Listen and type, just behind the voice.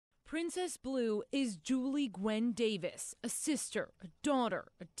Princess Blue is Julie Gwen Davis, a sister, a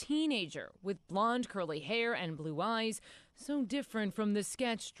daughter, a teenager with blonde curly hair and blue eyes, so different from the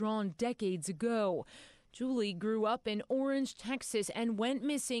sketch drawn decades ago. Julie grew up in Orange, Texas, and went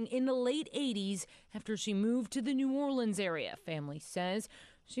missing in the late 80s after she moved to the New Orleans area, family says.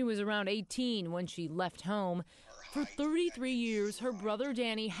 She was around 18 when she left home. For 33 years, her brother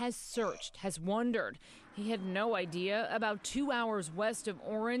Danny has searched, has wondered. He had no idea about 2 hours west of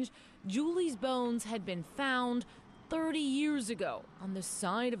Orange, Julie's bones had been found 30 years ago on the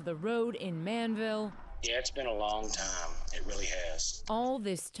side of the road in Manville. Yeah, it's been a long time. It really has. All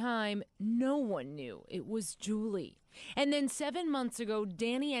this time, no one knew it was Julie. And then 7 months ago,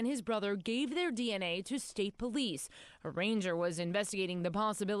 Danny and his brother gave their DNA to state police. A ranger was investigating the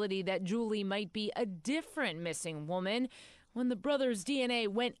possibility that Julie might be a different missing woman. When the brothers' DNA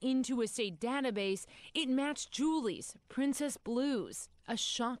went into a state database, it matched Julie's, Princess Blue's. A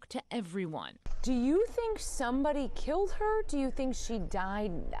shock to everyone. Do you think somebody killed her? Do you think she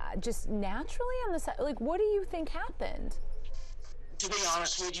died just naturally on the side? Like, what do you think happened? To be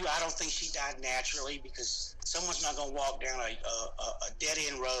honest with you, I don't think she died naturally, because someone's not going to walk down a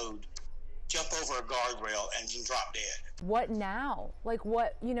dead-end road, jump over a guardrail, and then drop dead. What now? Like,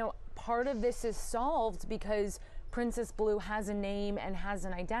 what, part of this is solved because Princess Blue has a name and has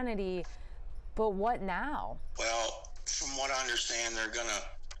an identity, but what now? Well, from what I understand,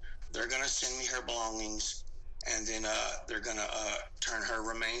 they're gonna send me her belongings, and then they're gonna turn her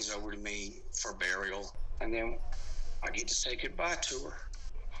remains over to me for burial, and then I get to say goodbye to her.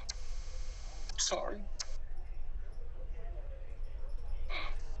 Sorry.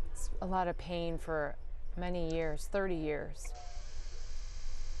 It's a lot of pain for many years, 30 years.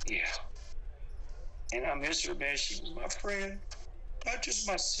 Yeah. And I miss her, man. She was my friend, not just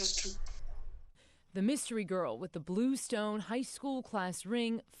my sister. The mystery girl with the Bluestone High School class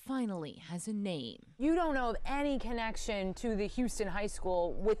ring finally has a name. You don't know of any connection to the Houston High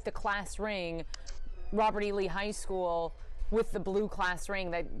School with the class ring, Robert E. Lee High School with the blue class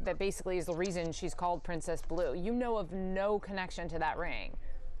ring that basically is the reason she's called Princess Blue. You know of no connection to that ring.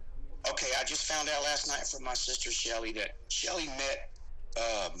 Okay, I just found out last night from my sister Shelly that Shelly met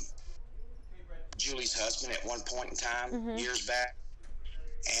Julie's husband at one point in time, years back,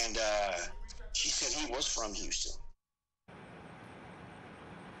 and she said he was from Houston.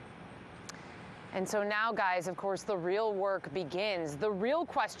 And so now, guys, of course, the real work begins. The real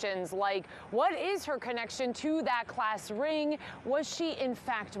questions like, what is her connection to that class ring? Was she, in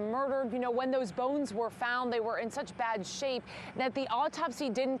fact, murdered? When those bones were found, they were in such bad shape that the autopsy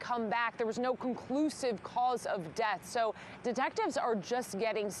didn't come back. There was no conclusive cause of death. So detectives are just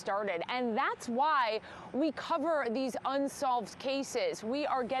getting started. And that's why we cover these unsolved cases. We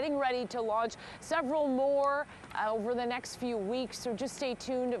are getting ready to launch several more over the next few weeks. So just stay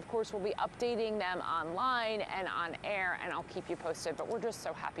tuned. Of course, we'll be updating them online and on air, and I'll keep you posted. But we're just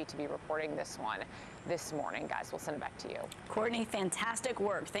so happy to be reporting this one this morning. Guys, we'll send it back to you. Courtney, fantastic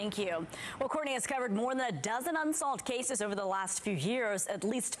work. Thank you. Well, Courtney has covered more than a dozen unsolved cases over the last few years. At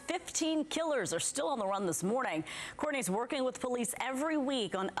least 15 killers are still on the run this morning. Courtney's working with police every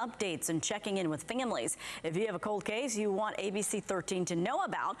week on updates and checking in with families. If you have a cold case you want ABC13 to know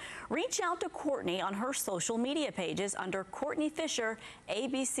about, reach out to Courtney on her social media pages under Courtney Fisher,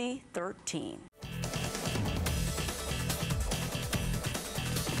 ABC13.